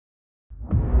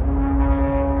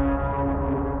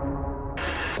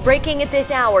Breaking at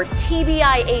this hour,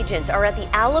 TBI agents are at the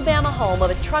Alabama home of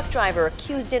a truck driver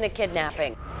accused in a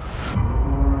kidnapping.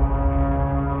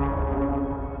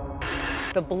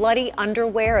 The bloody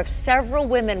underwear of several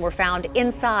women were found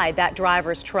inside that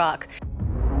driver's truck.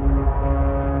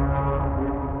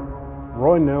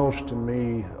 Roy Nellsch, to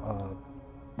me,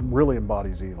 really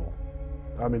embodies evil.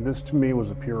 I mean, this to me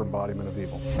was a pure embodiment of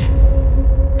evil.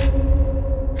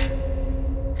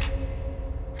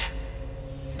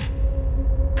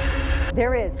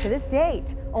 There is, to this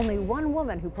date, only one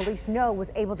woman who police know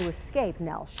was able to escape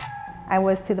Nellsch. I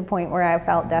was to the point where I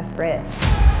felt desperate.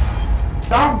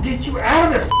 I'll get you out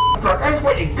of this truck. That's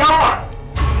what you got.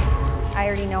 I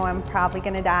already know I'm probably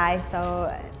going to die, so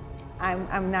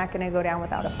I'm not going to go down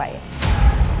without a fight.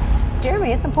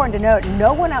 Jeremy, it's important to note,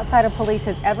 no one outside of police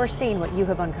has ever seen what you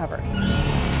have uncovered.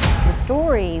 The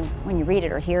story, when you read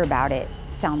it or hear about it,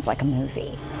 sounds like a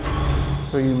movie.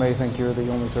 So you may think you're the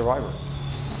only survivor.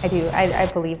 I do. I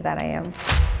believe that I am.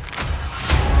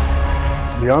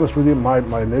 To be honest with you,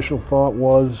 my initial thought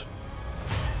was,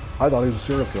 I thought he was a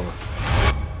serial killer.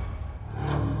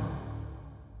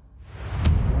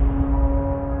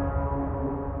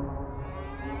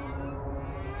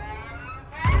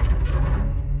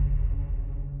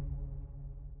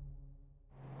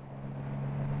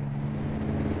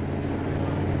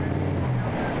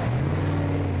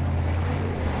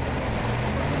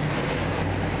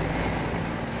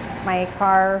 My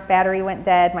car battery went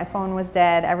dead, my phone was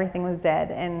dead, everything was dead.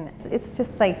 And it's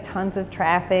just like tons of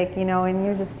traffic, you know, and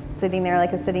you're just sitting there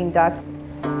like a sitting duck.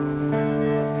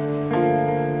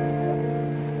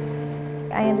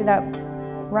 I ended up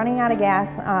running out of gas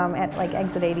at like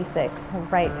exit 86,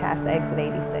 right past exit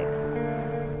 86.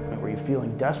 Were you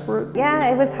feeling desperate?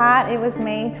 Yeah, it was hot. It was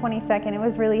May 22nd. It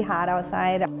was really hot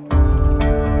outside.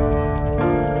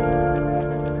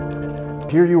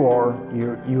 Here you are,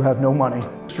 you have no money,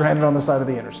 stranded on the side of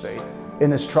the interstate,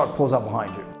 and this truck pulls up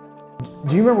behind you.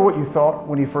 Do you remember what you thought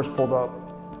when you first pulled up?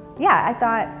 Yeah, I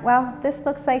thought, well, this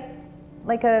looks like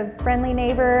a friendly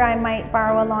neighbor I might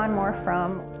borrow a lawnmower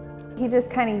from. He just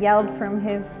kind of yelled from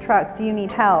his truck, "Do you need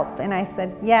help?" And I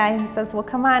said, yeah. He says, well,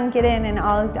 come on, get in, and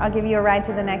I'll give you a ride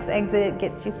to the next exit,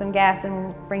 get you some gas,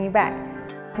 and bring you back.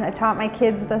 I taught my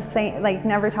kids the same, like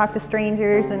never talk to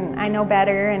strangers, and I know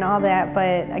better and all that,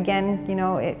 but again, you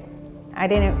know, I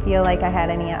didn't feel like I had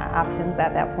any options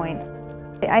at that point.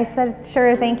 I said,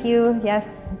 sure, thank you,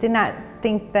 yes. Did not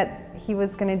think that he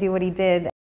was going to do what he did.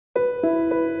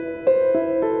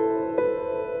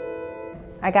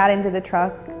 I got into the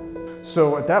truck.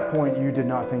 So at that point, you did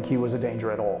not think he was a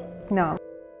danger at all? No.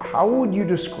 How would you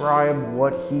describe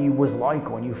what he was like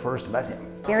when you first met him?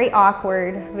 Very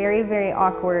awkward, very, very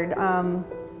awkward.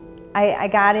 I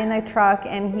got in the truck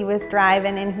and he was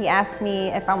driving and he asked me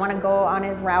if I want to go on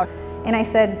his route. And I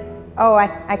said, oh,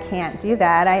 I can't do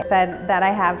that. I said that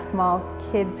I have small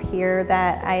kids here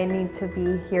that I need to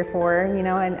be here for, you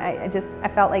know, and I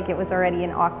felt like it was already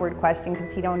an awkward question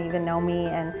because he don't even know me.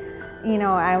 And, you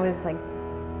know, I was like,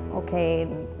 okay,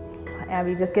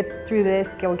 Abby, just get through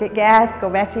this, go get gas,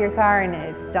 go back to your car, and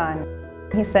it's done.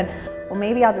 He said, well,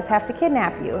 maybe I'll just have to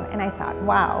kidnap you. And I thought,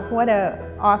 wow, what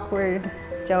a awkward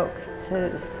joke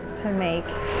to make.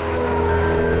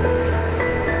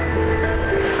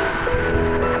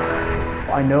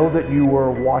 I know that you were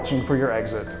watching for your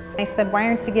exit. I said, why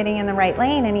aren't you getting in the right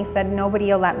lane? And he said, nobody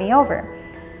will let me over.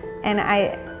 And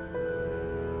I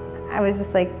was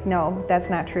just like, no, that's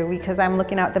not true, because I'm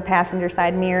looking out the passenger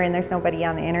side mirror and there's nobody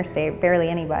on the interstate, barely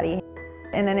anybody.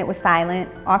 And then it was silent,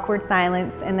 awkward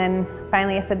silence. And then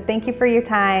finally I said, thank you for your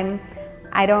time.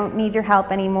 I don't need your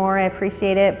help anymore. I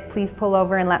appreciate it. Please pull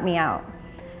over and let me out.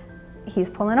 He's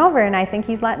pulling over and I think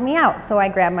he's letting me out. So I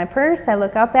grab my purse, I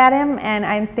look up at him, and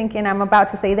I'm thinking I'm about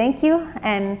to say thank you,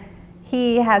 and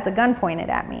he has a gun pointed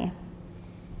at me.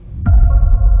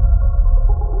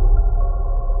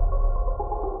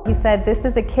 He said, this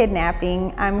is a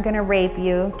kidnapping. I'm gonna rape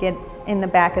you. Get in the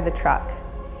back of the truck.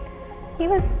 He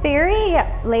was very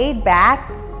laid back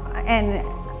and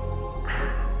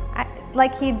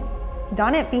like he'd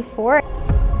done it before.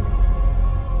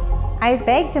 I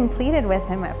begged and pleaded with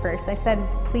him at first. I said,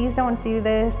 please don't do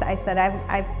this. I said,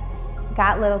 I've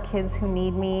got little kids who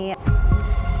need me.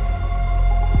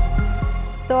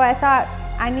 So I thought,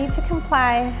 I need to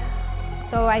comply.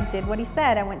 So I did what he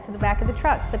said. I went to the back of the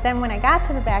truck. But then when I got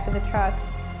to the back of the truck,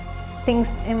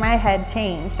 things in my head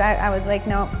changed. I was like,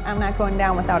 no, I'm not going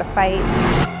down without a fight.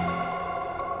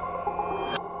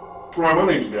 Roy, my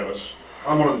name's Dennis.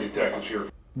 I'm one of the detectives here.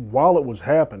 While it was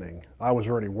happening, I was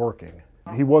already working.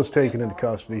 He was taken into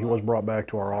custody. He was brought back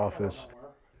to our office.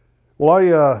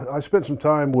 Well, I spent some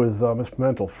time with Ms.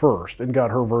 Pimentel first and got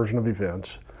her version of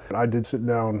events. I did sit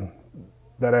down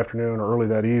that afternoon or early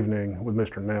that evening with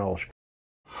Mr. Nellsch.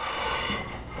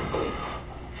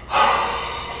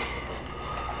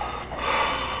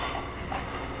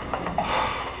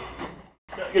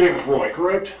 Your name is Roy,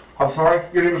 correct? I'm sorry?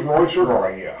 Your name is Roy, sir?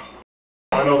 Roy, yeah.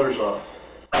 I know there's a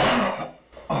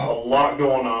lot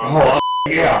going on. Oh,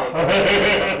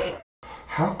 yeah.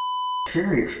 How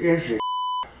serious is it?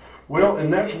 Well,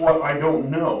 and that's what I don't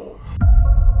know.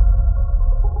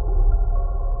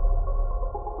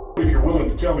 If you're willing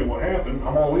to tell me what happened,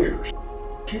 I'm all ears.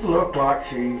 She looked like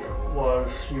she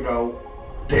was, you know,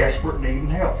 desperate, needing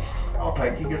help. I'll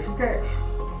take you to get some gas.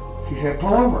 She said,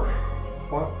 pull over.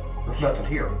 Well, there's nothing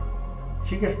here.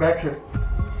 She gets back and said,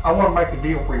 I want to make a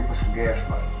deal for you for some gas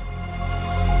money.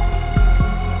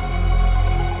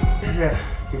 She said,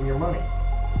 give me your money.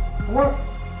 For what?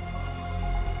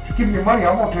 She said, give me your money,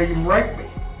 I'm going to tell you to rape me.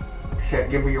 She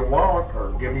said, give me your wallet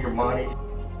or give me your money.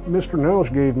 Mr.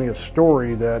 Nellsch gave me a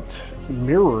story that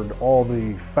mirrored all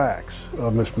the facts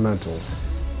of Ms. Pimentel's.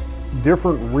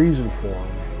 Different reason for him.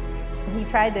 He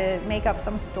tried to make up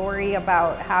some story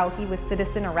about how he was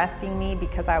citizen arresting me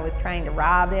because I was trying to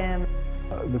rob him.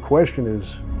 The question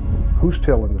is, who's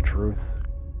telling the truth?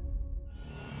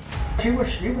 She was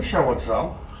showing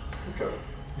some. Okay.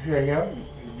 She said, yeah,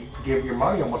 you give me your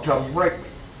money, I'm going to tell them you raped me.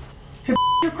 She said,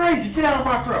 you're crazy, get out of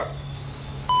my truck.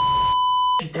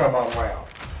 She come on around.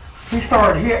 He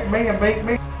started hitting me and beating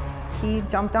me. He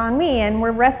jumped on me and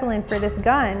we're wrestling for this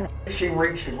gun. She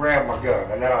reached to grab my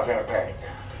gun and then I was in a panic.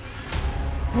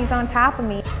 He's on top of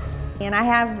me and I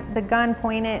have the gun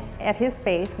pointed at his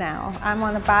face now. I'm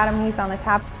on the bottom, he's on the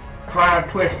top. Trying to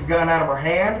twist the gun out of her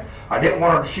hand. I didn't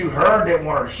want her to shoot her, didn't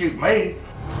want her to shoot me.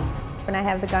 And I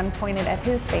have the gun pointed at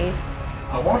his face.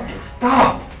 I want you to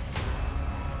stop.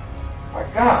 My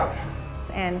God.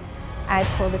 And I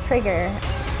pulled the trigger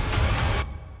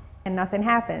and nothing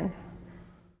happened.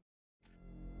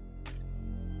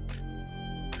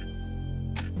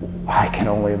 I can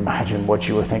only imagine what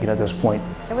you were thinking at this point.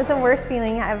 It was the worst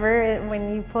feeling ever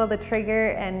when you pull the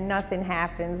trigger and nothing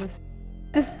happens.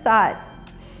 Just thought,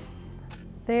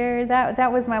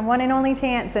 that was my one and only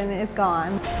chance and it's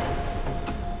gone.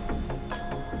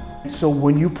 So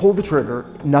when you pull the trigger,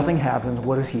 nothing happens,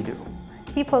 what does he do?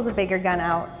 He pulls a bigger gun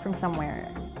out from somewhere.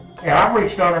 And I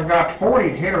reached under and got the 40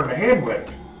 and hit her in the head with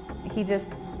it. He just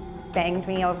bashed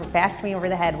me over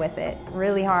the head with it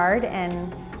really hard.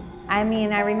 And I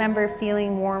mean, I remember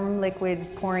feeling warm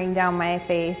liquid pouring down my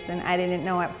face and I didn't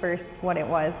know at first what it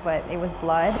was, but it was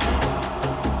blood.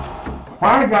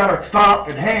 Finally got her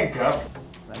stopped and handcuffed.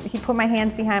 He put my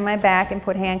hands behind my back and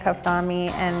put handcuffs on me,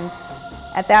 and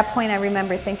at that point I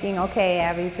remember thinking, okay,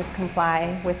 Abby, just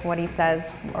comply with what he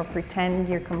says, or pretend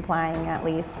you're complying at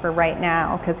least for right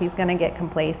now, because he's gonna get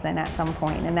complacent at some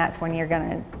point, and that's when you're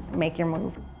gonna make your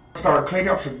move. Started cleaning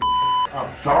up some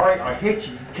I'm sorry, I hit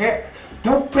you,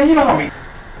 don't beat on me.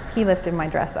 He lifted my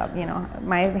dress up, you know,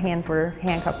 my hands were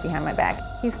handcuffed behind my back.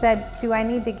 He said, do I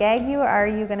need to gag you or are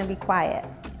you gonna be quiet?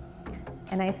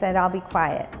 And I said, I'll be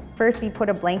quiet. First he put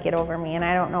a blanket over me and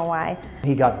I don't know why.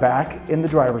 He got back in the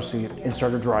driver's seat and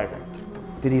started driving.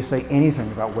 Did he say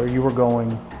anything about where you were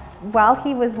going? While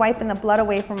he was wiping the blood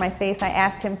away from my face, I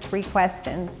asked him 3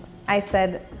 questions. I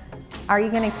said, are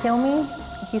you gonna kill me?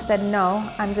 He said, no,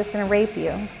 I'm just gonna rape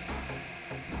you.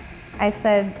 I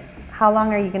said, how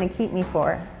long are you gonna keep me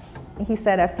for? He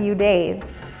said, a few days.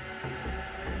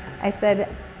 I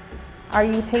said, are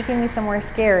you taking me somewhere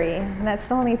scary? And that's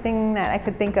the only thing that I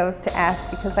could think of to ask,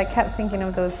 because I kept thinking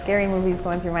of those scary movies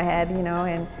going through my head, you know,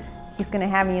 and he's gonna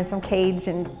have me in some cage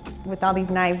and with all these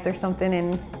knives or something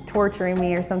and torturing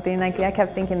me or something. Like, I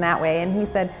kept thinking that way. And he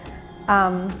said,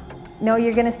 no,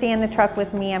 you're gonna stay in the truck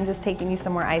with me. I'm just taking you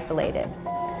somewhere isolated.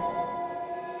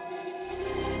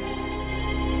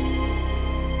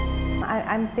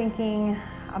 I'm thinking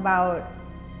about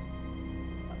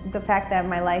the fact that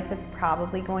my life is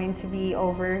probably going to be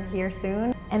over here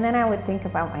soon. And then I would think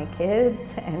about my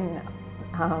kids and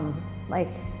like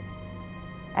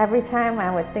every time I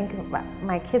would think about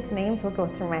my kids' names would go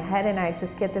through my head and I'd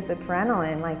just get this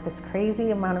adrenaline, like this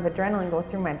crazy amount of adrenaline go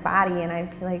through my body, and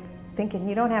I'd be like thinking,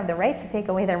 you don't have the right to take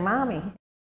away their mommy.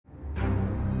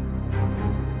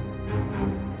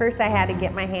 First I had to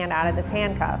get my hand out of this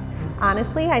handcuff.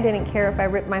 Honestly, I didn't care if I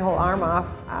ripped my whole arm off.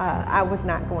 I was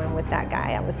not going with that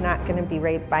guy. I was not going to be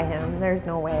raped by him. There's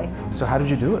no way. So how did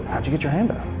you do it? How'd you get your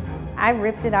hand out? I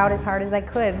ripped it out as hard as I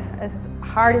could, as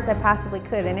hard as I possibly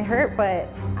could, and it hurt, but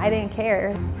I didn't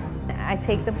care. I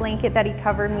take the blanket that he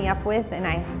covered me up with, and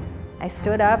I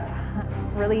stood up,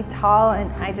 really tall,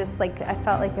 and I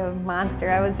felt like a monster.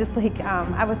 I was just like,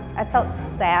 I felt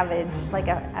savage, like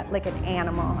an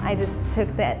animal. I just took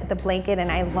the blanket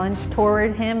and I lunged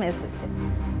toward him as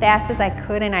fast as I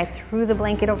could, and I threw the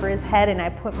blanket over his head, and I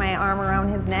put my arm around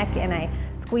his neck, and I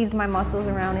squeezed my muscles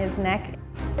around his neck.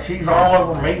 She's all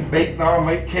over me, beating on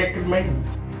me, kicking me.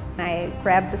 I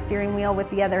grabbed the steering wheel with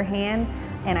the other hand,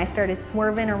 and I started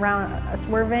swerving,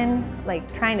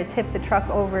 like trying to tip the truck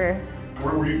over.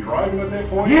 Were you driving at that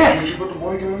point? Yes! Did you put the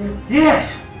blanket on you?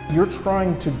 Yes! You're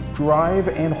trying to drive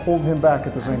and hold him back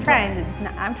at the same time.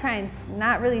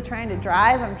 Not really trying to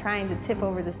drive, I'm trying to tip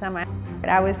over the semi.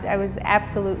 I was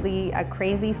absolutely a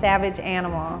crazy, savage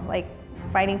animal, like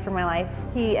fighting for my life.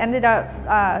 He ended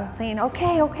up saying,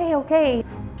 okay.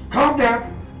 Calm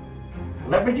down.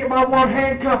 Let me get my one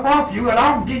handcuff off you and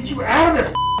I'll get you out of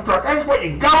this truck. That's what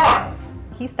you got.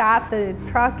 He stops the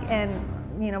truck and,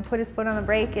 put his foot on the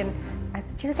brake, and I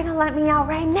said, you're gonna let me out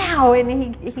right now.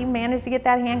 And he managed to get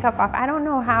that handcuff off. I don't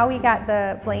know how he got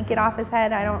the blanket off his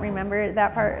head. I don't remember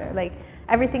that part. Like,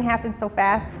 everything happened so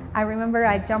fast. I remember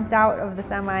I jumped out of the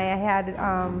semi. I had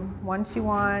one shoe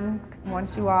on, one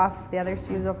shoe off, the other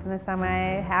shoe's up in the semi,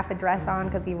 half a dress on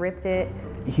because he ripped it.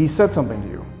 He said something to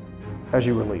you as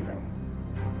you were leaving.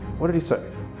 What did he say?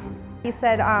 He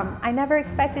said, I never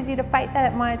expected you to fight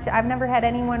that much. I've never had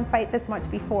anyone fight this much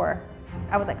before.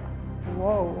 I was like,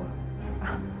 whoa,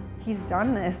 he's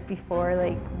done this before.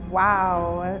 Like,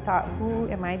 wow. I thought, who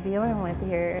am I dealing with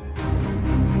here?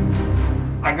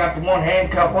 I got the one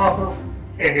handcuff off her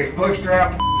and just pushed her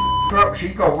out the truck. She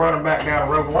go running back down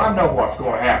the road. Well, I know what's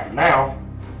going to happen now.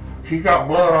 She's got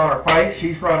blood on her face.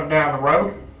 She's running down the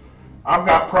road. I've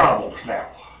got problems now.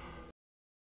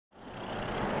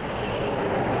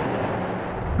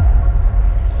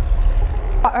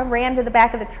 I ran to the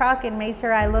back of the truck and made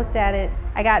sure I looked at it.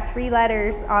 I got 3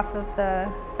 letters off of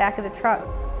the back of the truck.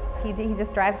 He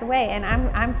just drives away, and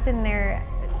I'm sitting there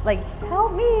like,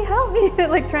 help me,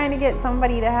 like trying to get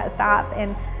somebody to stop.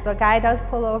 And the guy does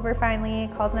pull over finally,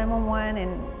 calls 911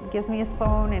 and gives me his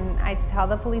phone, and I tell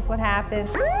the police what happened.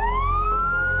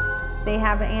 They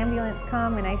have an ambulance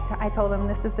come, and I told them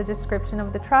this is the description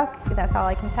of the truck. That's all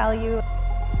I can tell you.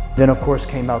 Then of course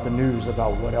came out the news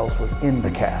about what else was in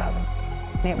the cab.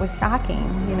 It was shocking,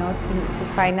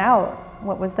 to find out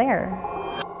what was there.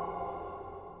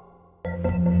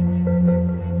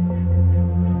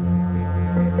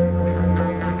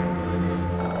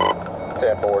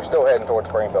 10-4, still heading towards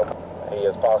Springfield. He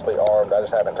is possibly armed. I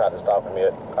just haven't tried to stop him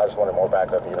yet. I just wanted more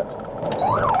backup units.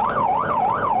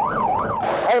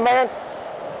 Hey, man.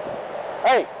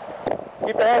 Hey,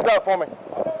 keep your hands up for me.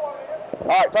 All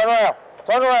right, turn around.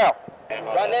 Turn around.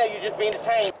 Right now, you're just being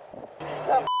detained.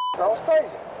 That girl's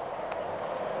crazy.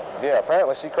 Yeah,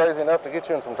 apparently she's crazy enough to get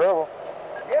you in some trouble.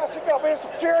 Yeah, she got me in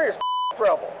some serious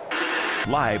trouble.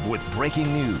 Live with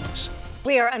breaking news.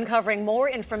 We are uncovering more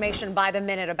information by the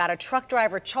minute about a truck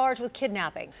driver charged with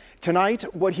kidnapping. Tonight,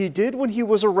 what he did when he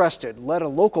was arrested led a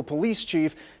local police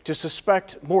chief to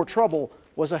suspect more trouble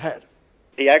was ahead.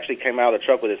 He actually came out of the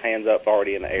truck with his hands up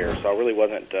already in the air, so I really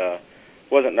wasn't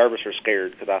nervous or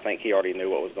scared because I think he already knew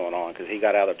what was going on because he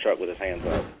got out of the truck with his hands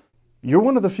up. You're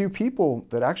one of the few people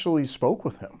that actually spoke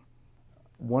with him.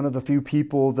 One of the few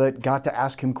people that got to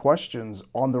ask him questions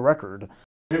on the record.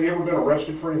 Have you ever been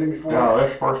arrested for anything before? No,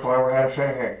 that's the first time I ever had a set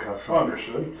of handcuffs on.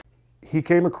 Understood. He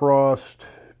came across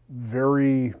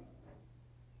very,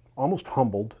 almost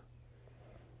humbled,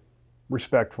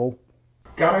 respectful.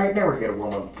 God, I ain't never hit a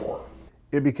woman before.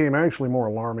 It became actually more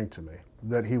alarming to me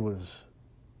that he was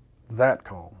that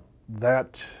calm,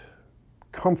 that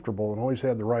comfortable, and always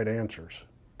had the right answers.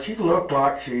 She looked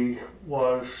like she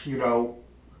was,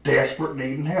 desperate,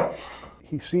 needing help.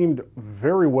 He seemed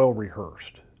very well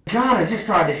rehearsed. God, I just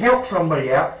tried to help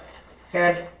somebody out,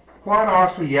 and quite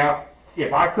honestly, yeah,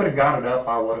 if I could have got it up,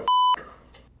 I would have.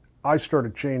 I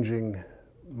started changing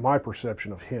my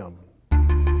perception of him.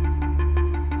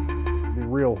 The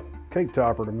real cake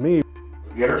topper to me,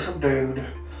 get her some dude.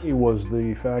 He was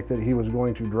the fact that he was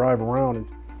going to drive around and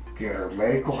get her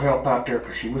medical help out there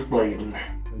because she was bleeding.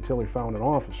 Until he found an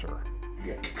officer.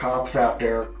 Get the cops out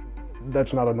there.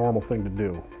 That's not a normal thing to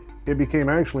do. It became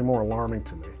actually more alarming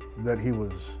to me that he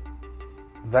was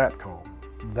that calm,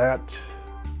 that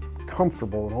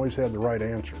comfortable, and always had the right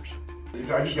answers.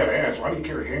 I just got to ask, why do you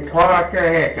carry handcuffs? Why do I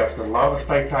carry handcuffs? Because a lot of the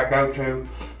states I go to,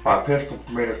 my pistol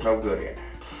permit is no good in.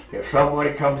 If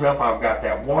somebody comes up, I've got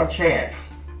that one chance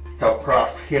to come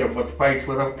across, hit them with the face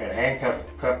with them, and handcuff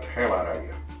them, cut the hell out of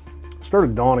you. It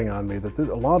started dawning on me that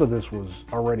a lot of this was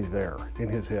already there in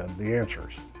his head, the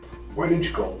answers. Why didn't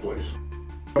you call the police?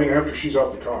 I mean, after she's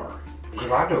out the car. Because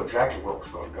I knew exactly where it was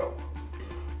going to go.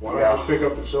 Why not just pick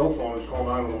up the cell phone and call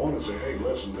 911 and say, hey,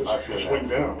 listen, this just went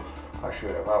down? I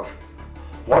should have.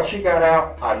 Once she got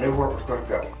out, I knew where it was going to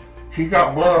go. She's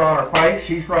got blood on her face.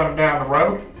 She's running down the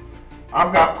road.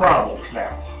 I've got problems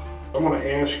now. I'm going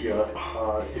to ask you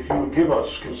if you would give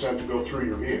us consent to go through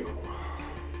your vehicle.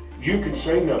 You can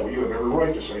say no. You have every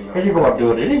right to say no. But you're going to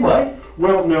do it anyway.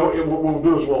 Well, no. What we'll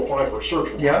do is we'll apply for a search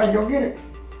warrant. Yeah, and you'll get it.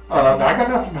 I got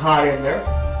nothing to hide in there.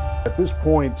 At this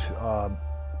point,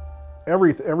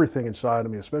 everything inside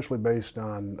of me, especially based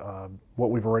on what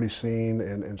we've already seen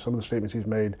and some of the statements he's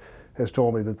made, has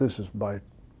told me that this is by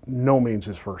no means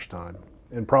his first time,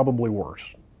 and probably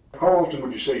worse. How often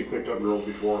would you say you picked up girls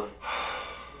before?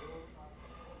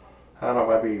 I don't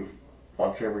know, maybe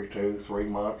once every 2-3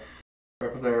 months.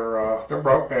 If they're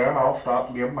broke down, I'll stop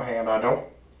and give them a hand. I don't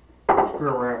screw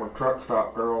around with truck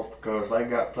stop girls because they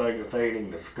got things that they ain't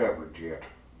even discovered yet.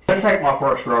 This ain't my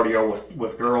first rodeo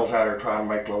with girls out there trying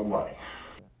to make a little money.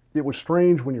 It was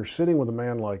strange when you're sitting with a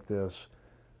man like this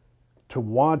to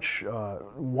watch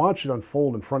it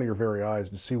unfold in front of your very eyes,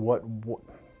 to see what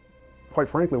quite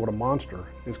frankly, what a monster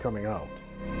is coming out.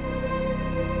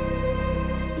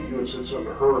 You had said something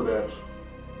to her that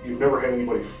you've never had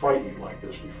anybody fight you like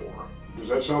this before. Does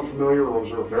that sound familiar, or was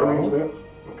there a variant to that?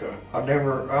 Okay. I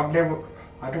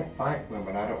don't fight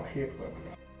women. I don't hit women.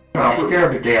 I'm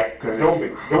scared to death. Don't be.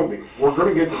 We're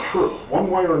going to get the truth. One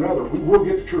way or another, we will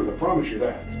get the truth. I promise you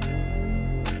that.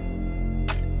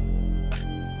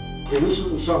 Okay, this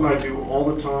isn't something I do all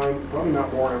the time, probably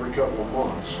not more than every couple of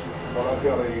months, but I've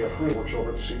got a friend who works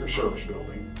over at the Secret Service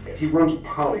building. He runs a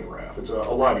polygraph. It's a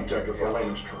lie detector for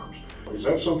layman's terms. Is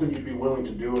that something you'd be willing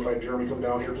to do if I had Jeremy come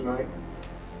down here tonight?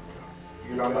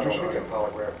 You're not interested? I don't get a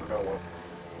polygraph for no one.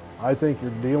 I think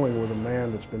you're dealing with a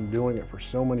man that's been doing it for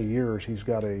so many years. He's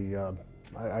got a,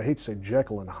 I hate to say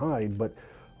Jekyll and Hyde, but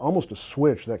almost a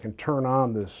switch that can turn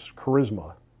on this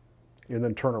charisma and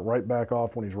then turn it right back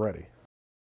off when he's ready.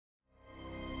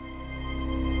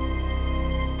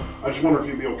 I just wonder if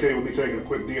you'd be okay with me taking a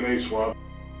quick DNA swab.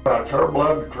 It's her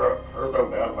blood in the truck. There's no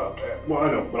doubt about that. Well,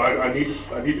 I know, but I need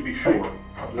to be sure. Hey, you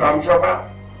know what I'm talking about?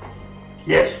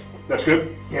 Yes. That's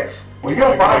good? Yes. Well, you're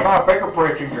going to find my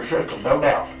fingerprints in your system, no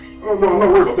doubt. Oh, no, I'm not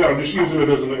worried about that. I'm just using it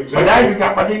as an example. But now you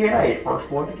got my DNA, first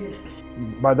one to get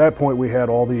it. By that point, we had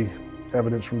all the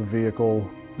evidence from the vehicle.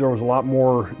 There was a lot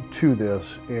more to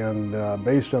this, and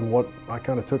based on what I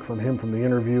kind of took from him from the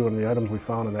interview and the items we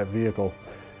found in that vehicle,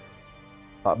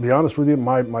 I'll be honest with you,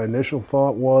 my initial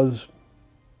thought was,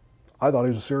 I thought he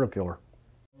was a serial killer.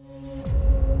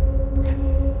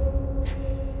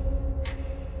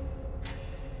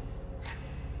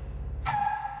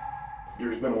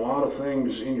 There's been a lot of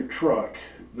things in your truck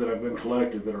that have been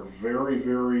collected that are very,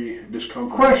 very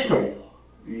discomforting. Questionable.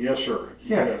 Yes, sir.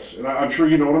 Yes. And I'm sure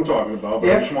you know what I'm talking about, but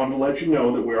yes. I just wanted to let you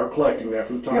know that we are collecting that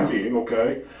for the time being,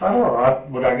 okay? I know.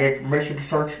 When I gave permission to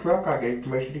search the truck, I gave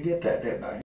permission to get that, didn't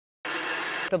I?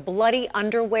 The bloody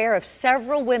underwear of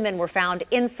several women were found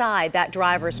inside that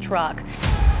driver's truck.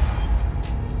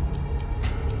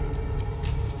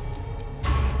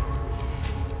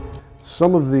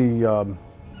 Some of the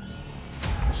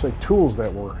say tools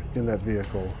that were in that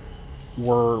vehicle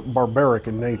were barbaric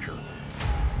in nature.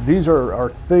 These are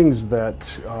things that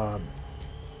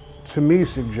to me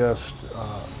suggest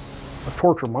a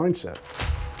torture mindset.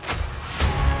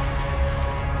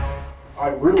 I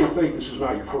really think this is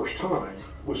not your first time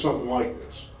with something like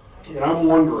this. And I'm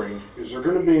wondering, is there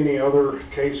going to be any other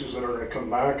cases that are going to come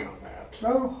back on that?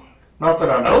 No, not that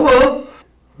I know of.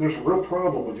 There's a real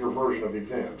problem with your version of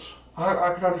events.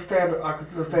 I can understand it. I can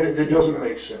understand it. It doesn't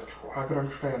make sense. I can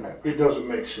understand that. It doesn't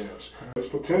make sense. It's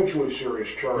potentially serious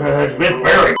charges. It's been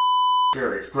very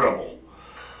serious trouble.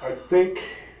 I think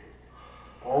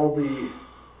all the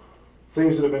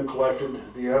things that have been collected,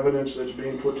 the evidence that's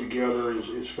being put together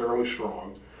is fairly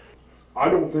strong. I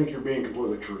don't think you're being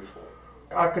completely truthful.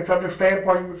 I can understand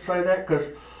why you would say that, because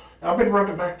I've been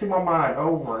running back through my mind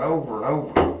over and over and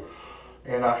over.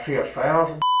 And I see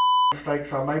 1,000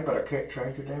 mistakes I made, but I can't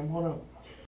change a damn one of them.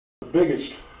 The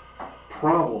biggest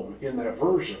problem in that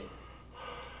version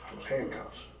was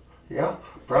handcuffs. Yeah,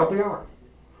 probably are.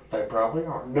 They probably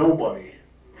are. Nobody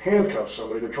handcuffs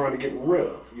somebody they're trying to get rid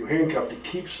of. You handcuff to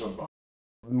keep somebody.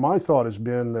 My thought has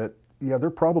been that, yeah, there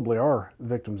probably are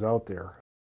victims out there.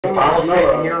 If I was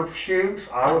sitting in your shoes,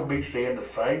 I would be saying the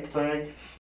same thing.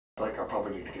 I think I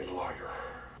probably need to get a lawyer.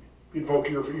 Invoke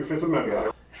your Fifth Amendment.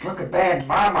 Yeah. It's looking bad in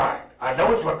my mind. I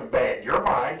know it's looking bad in your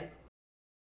mind.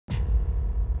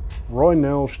 Roy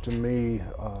Nellsch, to me,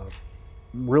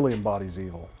 really embodies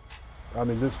evil. I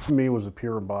mean, this to me was a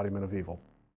pure embodiment of evil.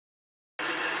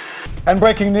 And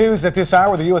breaking news at this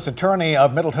hour, the U.S. Attorney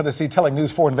of Middle Tennessee telling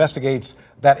News 4 investigates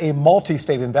that a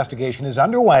multi-state investigation is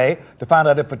underway to find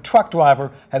out if a truck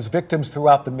driver has victims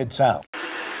throughout the Mid-South.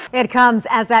 It comes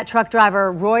as that truck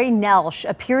driver, Roy Nellsch,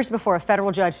 appears before a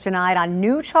federal judge tonight on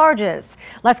new charges.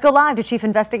 Let's go live to Chief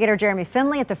Investigator Jeremy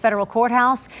Finley at the federal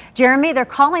courthouse. Jeremy, they're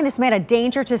calling this man a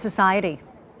danger to society.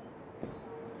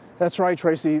 That's right,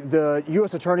 Tracy. The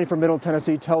U.S. Attorney from Middle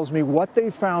Tennessee tells me what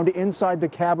they found inside the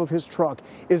cab of his truck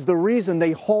is the reason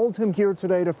they hauled him here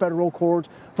today to federal court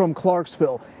from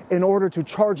Clarksville in order to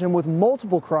charge him with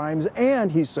multiple crimes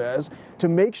and, he says, to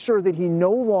make sure that he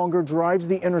no longer drives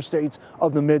the interstates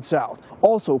of the Mid-South.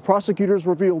 Also, prosecutors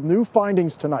revealed new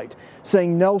findings tonight,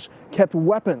 saying Nellsch kept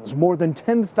weapons, more than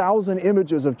 10,000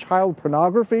 images of child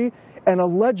pornography, and a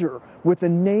ledger with the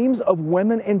names of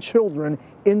women and children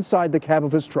inside the cab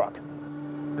of his truck.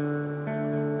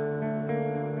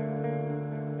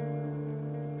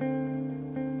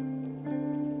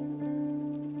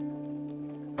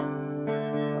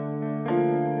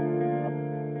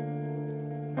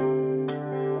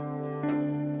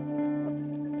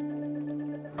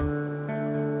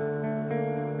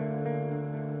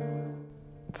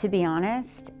 To be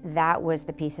honest, that was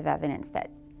the piece of evidence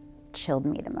that chilled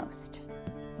me the most.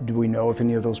 Do we know if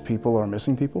any of those people are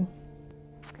missing people?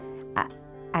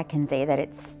 I can say that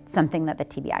it's something that the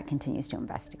TBI continues to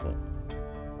investigate.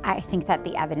 I think that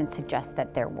the evidence suggests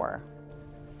that there were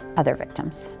other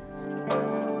victims.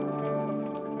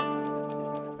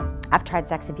 I've tried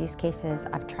sex abuse cases,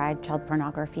 I've tried child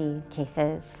pornography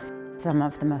cases, some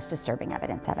of the most disturbing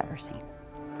evidence I've ever seen.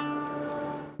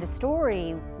 The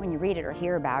story, when you read it or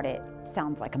hear about it,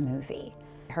 sounds like a movie.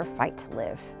 Her fight to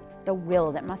live, the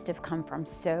will that must have come from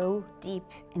so deep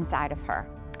inside of her.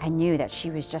 I knew that she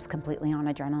was just completely on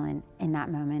adrenaline in that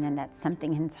moment and that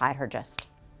something inside her just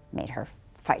made her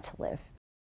fight to live.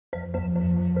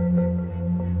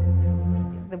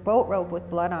 The boat robe with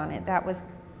blood on it, that was,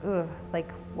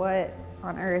 like what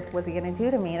on earth was he gonna do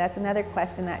to me? That's another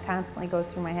question that constantly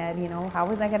goes through my head, you know, how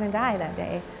was I gonna die that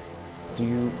day? Do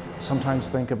you sometimes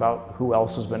think about who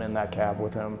else has been in that cab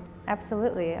with him?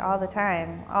 Absolutely, all the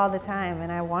time,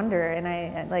 and I wonder, and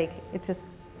I like, it's just,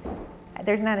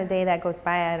 there's not a day that goes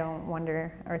by I don't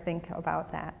wonder or think about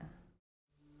that.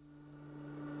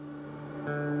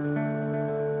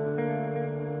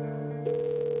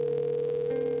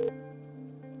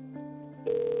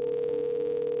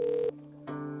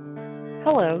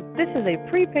 Hello, this is a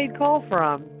prepaid call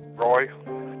from Roy.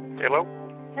 Hello?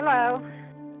 Hello.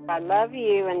 I love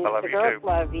you, and the girls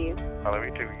love you. I love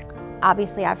you too.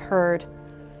 Obviously, I've heard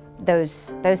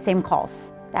those same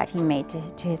calls that he made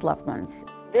to his loved ones.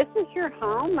 This is your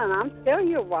home, and I'm still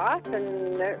your wife,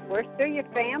 and we're still your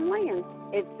family, and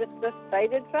it's just a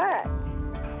stated fact.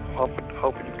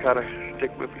 Hoping you kind of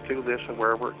stick with me through this and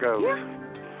wherever it goes. Yeah.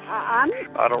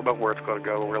 I don't know where it's going to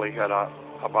go, really.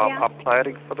 I'm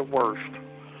planning for the worst.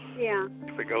 Yeah.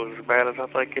 If it goes as bad as I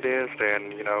think it is,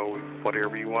 then, you know,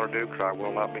 whatever you want to do, because I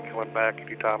will not be coming back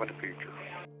anytime in the future.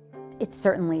 It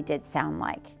certainly did sound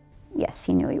like, yes,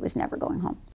 he knew he was never going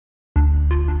home.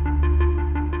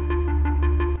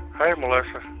 Hey,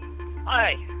 Melissa.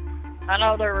 Hey, I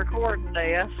know they're recording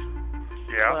this.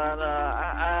 Yeah. But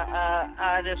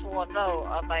I just want to know,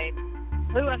 I mean,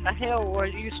 who in the hell were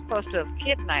you supposed to have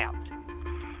kidnapped?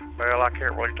 Well, I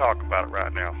can't really talk about it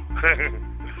right now.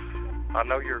 I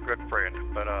know you're a good friend,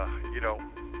 but you don't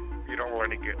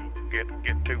really get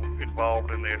too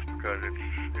involved in this because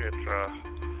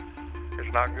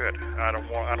it's not good. I don't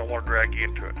want to drag you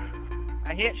into it. A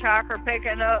hitchhiker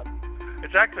picking up?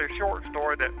 It's actually a short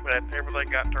story that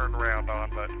everything got turned around on,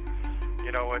 but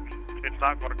you know it's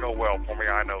not going to go well for me.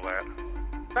 I know that.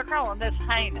 They're calling this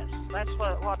heinous. That's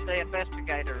what the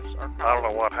investigators are calling. I don't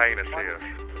know what heinous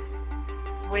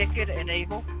is. Wicked and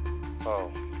evil. Oh.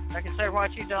 They can say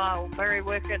what you done, very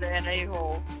wicked and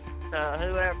evil to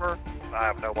whoever. I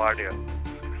have no idea.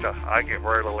 So I get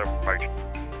very little information.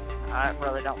 I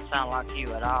really don't sound like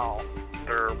you at all.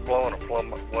 They're blowing a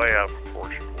plumb way out of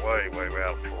proportion, way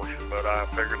out of proportion, but I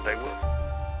figured they would.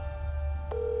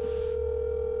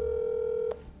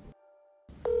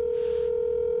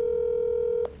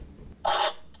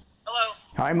 Hello.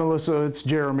 Hi, Melissa. It's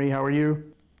Jeremy. How are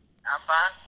you? I'm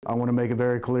fine. I want to make it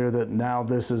very clear that now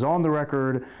this is on the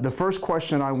record. The first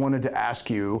question I wanted to ask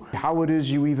you, how it is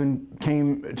you even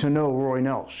came to know Roy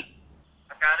Nellsch?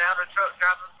 I got out of truck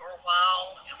driving for a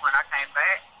while, and when I came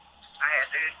back, I had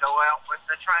to go out with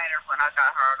the trainer when I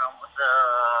got hired on with the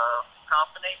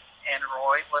company, and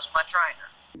Roy was my trainer.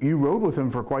 You rode with him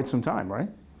for quite some time, right?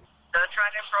 The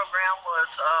training program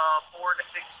was 4 to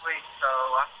 6 weeks, so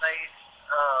I stayed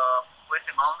with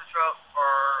him on the truck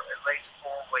for at least 4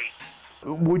 weeks.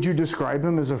 Would you describe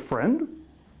him as a friend?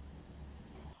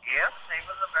 Yes, he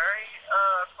was a very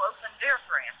close and dear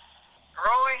friend.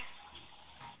 Roy,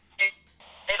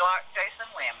 he liked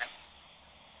chasing women,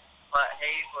 but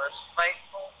he was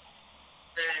faithful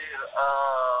to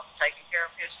taking care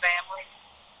of his family,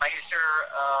 making sure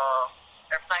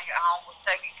everything at home was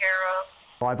taken care of.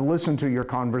 I've listened to your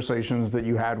conversations that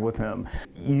you had with him.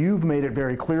 You've made it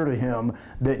very clear to him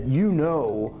that you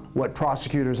know what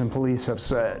prosecutors and police have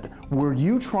said. Were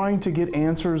you trying to get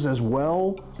answers as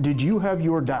well? Did you have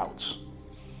your doubts?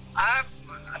 I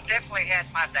definitely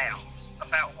had my doubts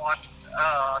about what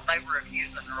they were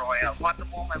accusing Roy of, what the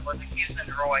woman was accusing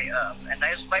Roy of. And they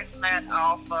was basing that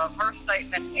off of her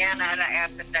statement and an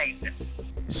affidavit.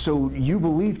 So you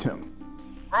believed him?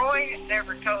 Roy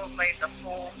never told me the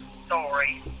full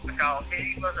story because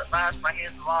he was advised by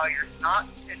his lawyer not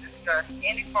to discuss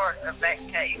any part of that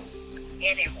case with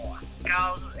anyone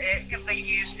because it can be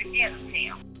used against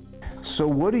him. So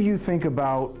what do you think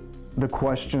about the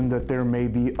question that there may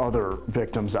be other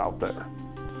victims out there?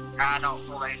 I don't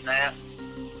believe that.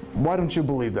 Why don't you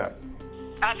believe that?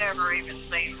 I never even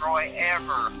seen Roy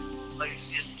ever lose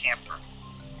his temper.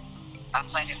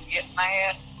 I've seen him get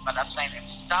mad, but I've seen him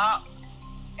stop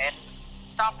and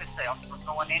stop himself from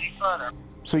going any further.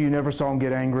 So you never saw him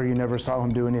get angry, you never saw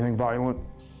him do anything violent?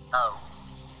 No,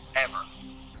 never.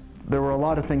 There were a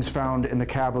lot of things found in the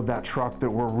cab of that truck that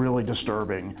were really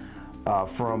disturbing,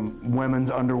 from women's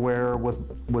underwear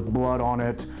with blood on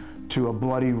it, to a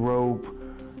bloody rope,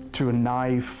 to a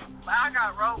knife. I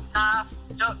got rope, knife,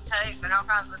 duct tape, and all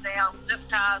kinds of damn zip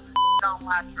ties and on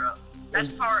my truck.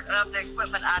 That's part of the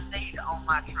equipment I need on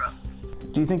my truck.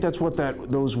 Do you think that's what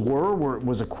those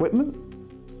was equipment?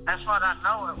 That's what I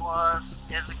know it was,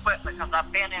 is equipment, because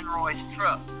I've been in Roy's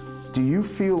truck. Do you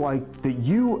feel like that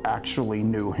you actually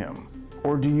knew him?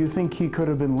 Or do you think he could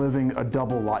have been living a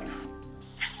double life?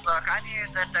 Look, I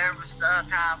knew that there was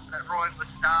times that Roy would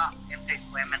stop and pick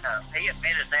women up. He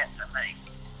admitted that to me.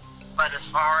 But as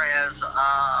far as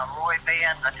Roy being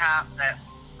the type that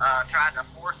tried to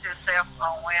force himself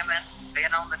on women,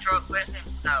 being on the truck with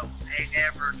him, no, he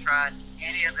never tried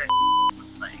any of that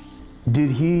with me.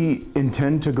 Did he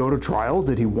intend to go to trial?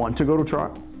 Did he want to go to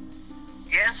trial?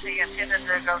 Yes, he intended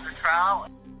to go to trial.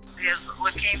 His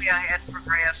leukemia had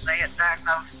progressed. They had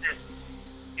diagnosed it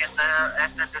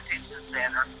at the detention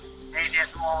center. He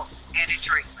didn't want any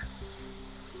treatment.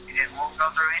 He didn't want to go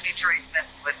through any treatment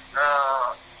with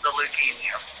the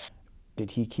leukemia.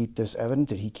 Did he keep this evidence?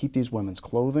 Did he keep these women's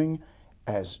clothing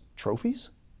as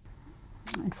trophies?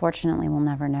 Unfortunately, we'll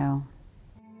never know.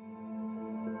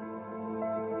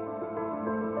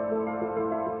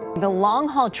 The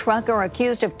long-haul trucker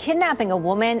accused of kidnapping a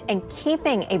woman and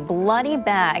keeping a bloody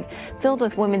bag filled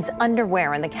with women's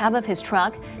underwear in the cab of his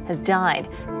truck has died.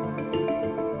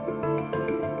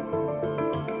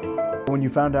 When you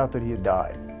found out that he had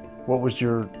died, what was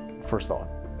your first thought?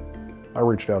 I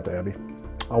reached out to Abby.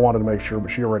 I wanted to make sure, but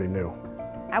she already knew.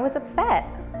 I was upset.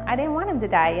 I didn't want him to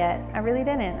die yet. I really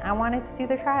didn't. I wanted to do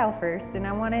the trial first, and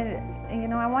I wanted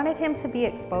him to be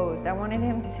exposed. I wanted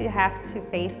him to have to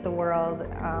face the world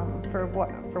for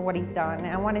what he's done.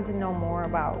 I wanted to know more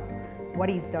about what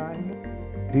he's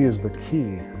done. He is the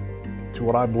key to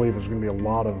what I believe is going to be a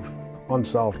lot of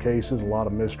unsolved cases, a lot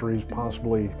of mysteries,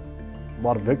 possibly a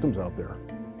lot of victims out there.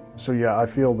 So yeah, I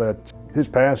feel that his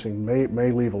passing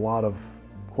may leave a lot of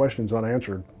questions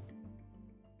unanswered.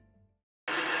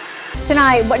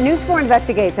 Tonight, what News 4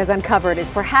 Investigates has uncovered is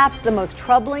perhaps the most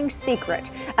troubling secret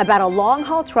about a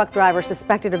long-haul truck driver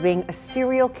suspected of being a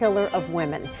serial killer of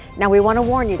women. Now, we want to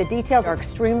warn you, the details are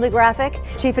extremely graphic.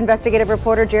 Chief Investigative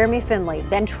Reporter Jeremy Finley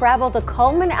then traveled to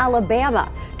Cullman,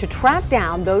 Alabama to track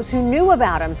down those who knew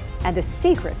about him and the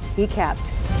secrets he kept.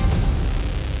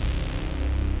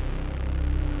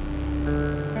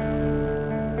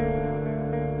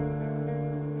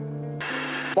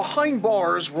 Behind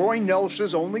bars, Roy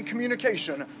Nellsch's only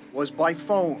communication was by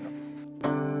phone.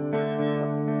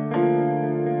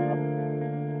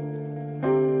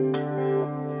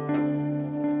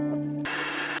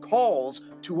 Calls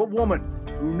to a woman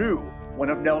who knew one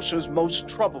of Nellsch's most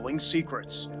troubling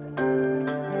secrets.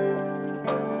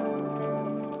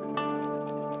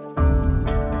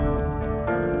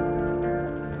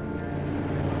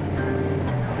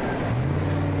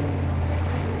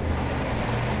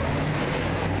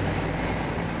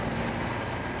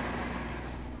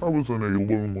 I was in a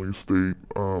lonely state.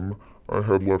 I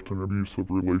had left an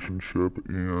abusive relationship,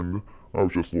 and I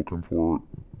was just looking for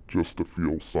just to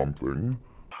feel something.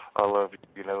 I love you.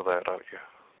 You know that, don't you?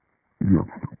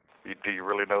 Yes. Do you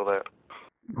really know that?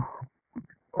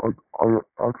 I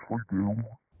actually do.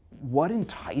 What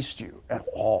enticed you at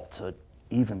all to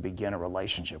even begin a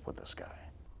relationship with this guy?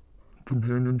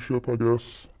 Companionship, I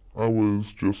guess. I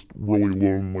was just really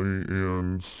lonely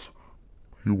and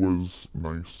he was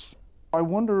nice. I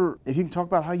wonder if you can talk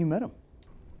about how you met him.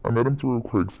 I met him through a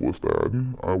Craigslist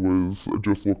ad. I was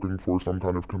just looking for some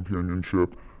kind of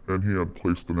companionship and he had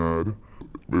placed an ad.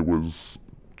 It was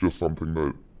just something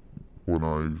that when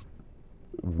I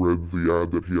read the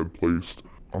ad that he had placed,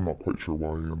 I'm not quite sure why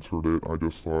I answered it. I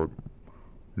just thought,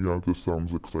 yeah, this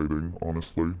sounds exciting,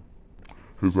 honestly.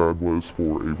 His ad was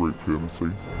for a rape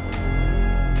fantasy.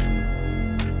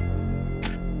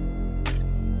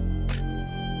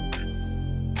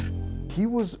 He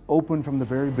was open from the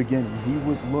very beginning. He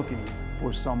was looking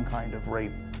for some kind of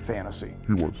rape fantasy.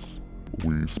 He was.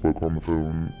 We spoke on the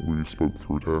phone, we spoke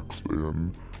through text,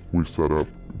 and we set up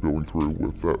going through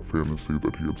with that fantasy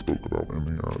that he had spoke about in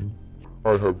the ad.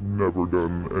 I have never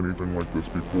done anything like this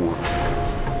before.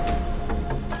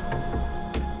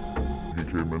 He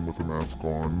came in with a mask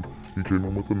on, he came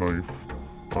in with a knife,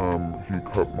 he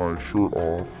cut my shirt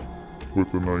off with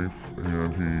the knife,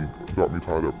 and he got me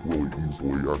tied up really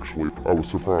easily, actually. I was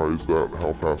surprised at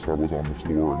how fast I was on the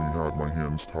floor and he had my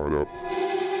hands tied up.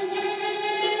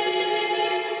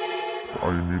 I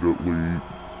immediately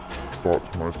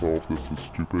thought to myself, this is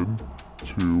stupid,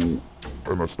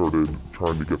 and I started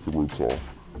trying to get the ropes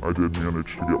off. I did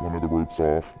manage to get one of the ropes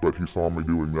off, but he saw me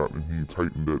doing that and he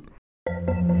tightened it.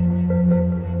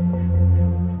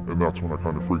 And that's when I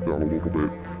kind of freaked out a little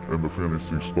bit, and the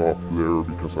fantasy stopped there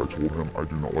because I told him I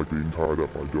do not like being tied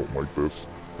up, I don't like this,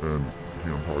 and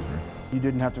he untied me. You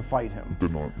didn't have to fight him?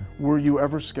 Did not. Were you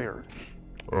ever scared?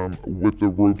 With the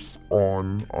ropes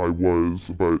on, I was,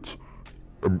 but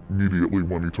immediately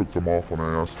when he took them off when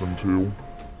I asked him to,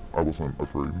 I wasn't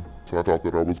afraid. So I thought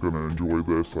that I was going to enjoy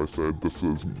this. I said, it's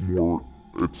more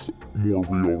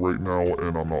real right now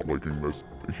and I'm not liking this.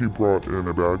 He brought in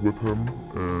a bag with him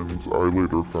and I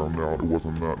later found out, it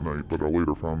wasn't that night, but I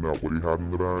later found out what he had in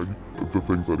the bag. The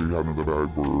things that he had in the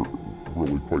bag were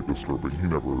really quite disturbing. He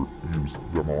never used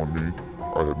them on me.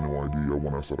 I had no idea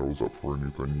when I said I was up for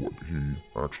anything what he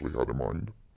actually had in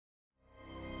mind.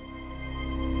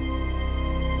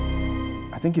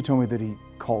 I think you told me that he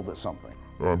called it something.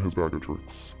 His bag of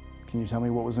tricks. Can you tell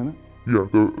me what was in it? Yeah,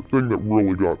 the thing that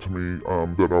really got to me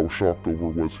that I was shocked over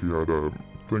was he had a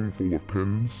thing full of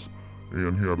pins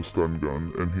and he had a stun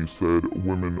gun, and he said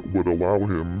women would allow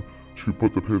him to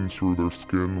put the pins through their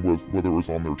skin, whether it was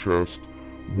on their chest,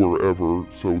 wherever,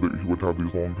 so that he would have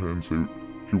these long pins.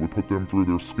 He would put them through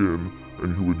their skin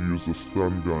and he would use the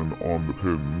stun gun on the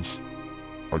pins,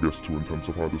 I guess to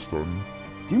intensify the stun.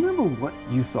 Do you remember what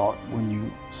you thought when you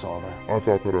saw that? I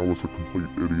thought that I was a complete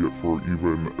idiot for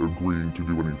even agreeing to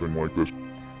do anything like this. Do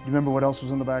you remember what else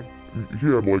was in the bag? He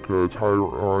had like a tire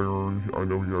iron. I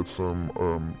know he had some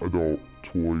adult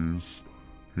toys.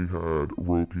 He had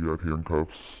rope, he had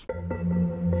handcuffs.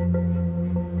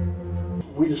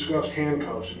 We discussed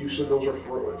handcuffs, and you said those are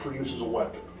for use as a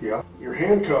weapon. Yeah. Your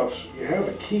handcuffs, you have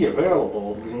a key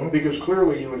available because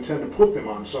clearly you intend to put them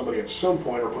on somebody at some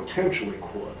point or potentially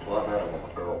could. Well, I've had them with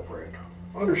my girlfriend.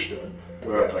 Understood.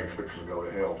 Well, that thing's fixing to go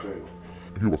to hell, too.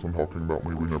 He wasn't talking about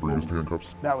me. We never used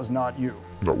handcuffs. That was not you?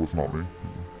 That was not me.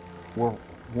 Were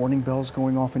warning bells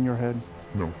going off in your head?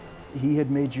 No. He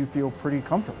had made you feel pretty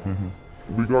comfortable.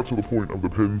 We got to the point of the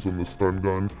pins and the stun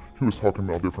gun. He was talking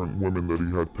about different women that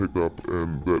he had picked up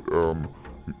and that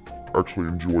actually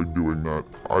enjoyed doing that.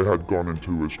 I had gone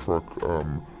into his truck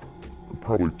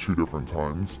probably 2 different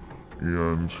times,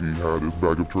 and he had his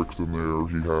bag of tricks in there.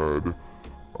 He had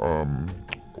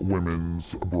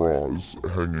women's bras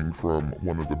hanging from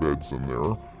one of the beds in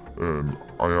there. And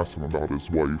I asked him about his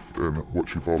wife and what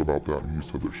she thought about that, and he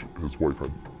said that his wife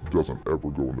doesn't ever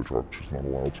go in the truck. She's not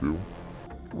allowed to.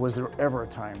 Was there ever a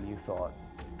time you thought,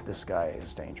 this guy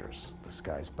is dangerous, this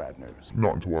guy's bad news?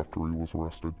 Not until after he was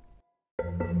arrested.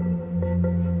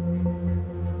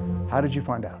 How did you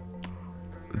find out?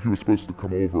 He was supposed to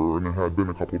come over, and it had been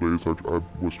a couple days. I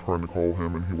was trying to call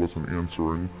him, and he wasn't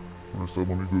answering. And I said,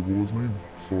 let me Google his name.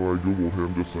 So I Googled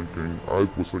him just thinking, I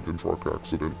was thinking truck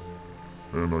accident.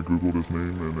 And I Googled his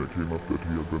name, and it came up that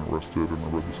he had been arrested, and I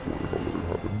read the story about what had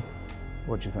happened.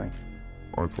 What'd you think?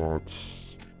 I thought,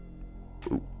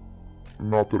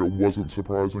 not that it wasn't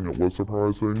surprising, it was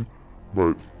surprising,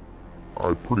 but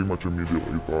I pretty much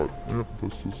immediately thought, yep,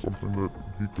 this is something that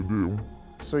he could do.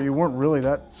 So you weren't really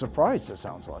that surprised, it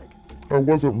sounds like. I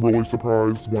wasn't really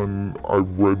surprised when I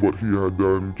read what he had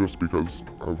done, just because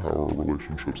of how our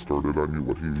relationship started. I knew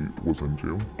what he was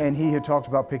into. And he had talked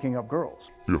about picking up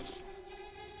girls? Yes.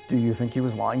 Do you think he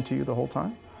was lying to you the whole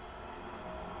time?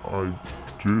 I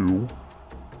do.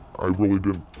 I really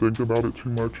didn't think about it too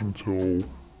much until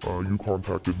you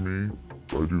contacted me.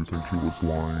 I do think he was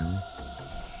lying.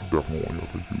 Definitely, I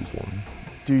think he was lying.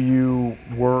 Do you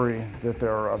worry that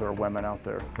there are other women out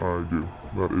there? I do.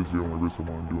 That is the only reason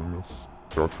why I'm doing this.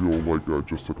 I feel like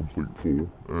just a complete fool,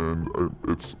 and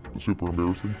it's super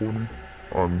embarrassing for me.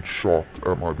 I'm shocked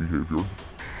at my behavior,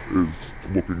 is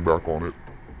looking back on it.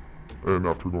 And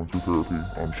after going through therapy,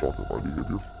 I'm shocked at my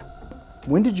behavior.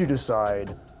 When did you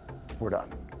decide, we're done,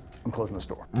 I'm closing this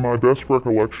door? My best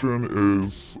recollection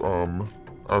is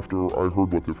after I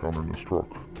heard what they found in this truck.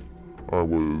 I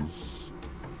was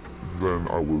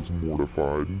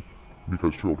mortified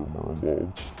because children were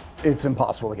involved. It's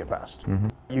impossible to get past.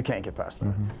 You can't get past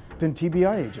that. Then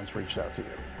TBI agents reached out to you.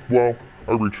 Well,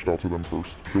 I reached out to them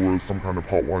first. There was some kind of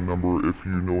hotline number if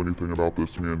you know anything about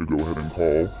this man to go ahead and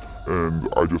call. And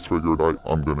I just figured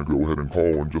I'm gonna go ahead and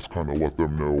call and just kind of let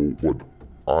them know what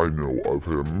I know of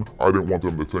him. I didn't want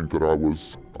them to think that I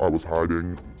was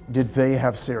hiding. Did they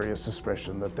have serious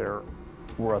suspicion that there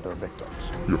were other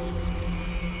victims? Yes.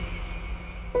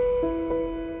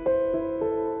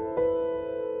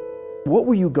 What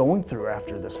were you going through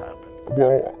after this happened?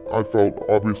 Well, I felt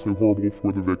obviously horrible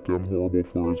for the victim, horrible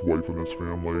for his wife and his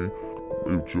family. It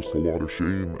was just a lot of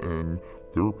shame and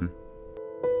therapy.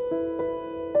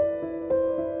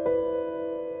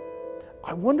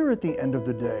 I wonder at the end of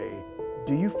the day,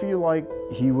 do you feel like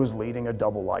he was leading a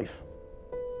double life?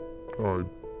 I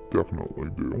definitely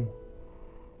do.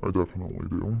 I definitely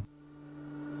do.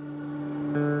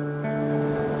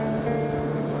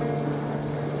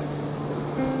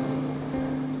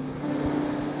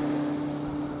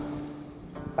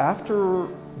 After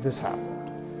this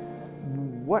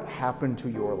happened, what happened to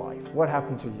your life? What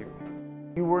happened to you?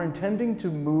 You were intending to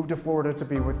move to Florida to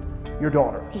be with your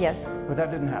daughters. Yes. But that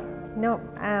didn't happen. No,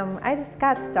 I just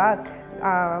got stuck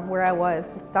where I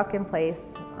was, just stuck in place.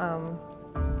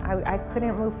 I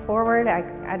couldn't move forward.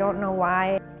 I don't know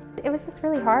why. It was just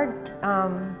really hard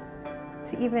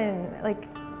to even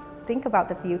think about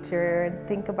the future and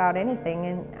think about anything.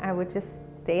 And I would just,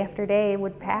 day after day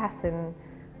would pass and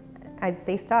I'd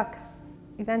stay stuck.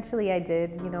 Eventually I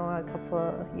did, a couple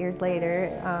of years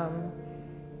later,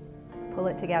 pull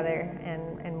it together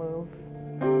and move.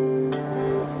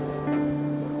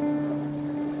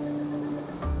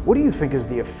 What do you think is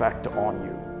the effect on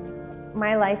you?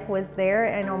 My life was there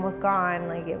and almost gone,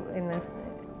 in this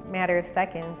matter of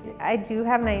seconds. I do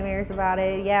have nightmares about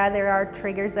it. Yeah, there are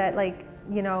triggers that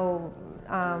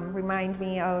remind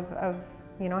me of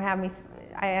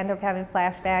I end up having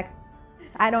flashbacks.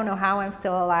 I don't know how I'm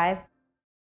still alive.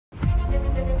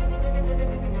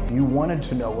 You wanted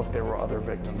to know if there were other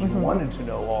victims. You wanted to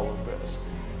know all of this.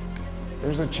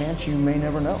 There's a chance you may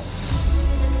never know.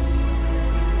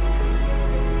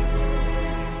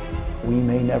 We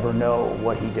may never know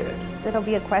what he did. It'll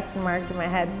be a question mark in my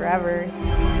head forever.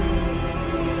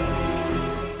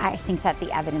 I think that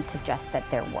the evidence suggests that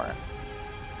there were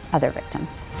other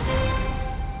victims.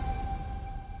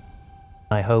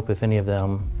 I hope if any of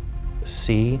them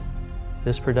see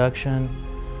this production,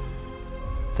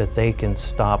 that they can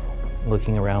stop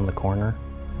looking around the corner.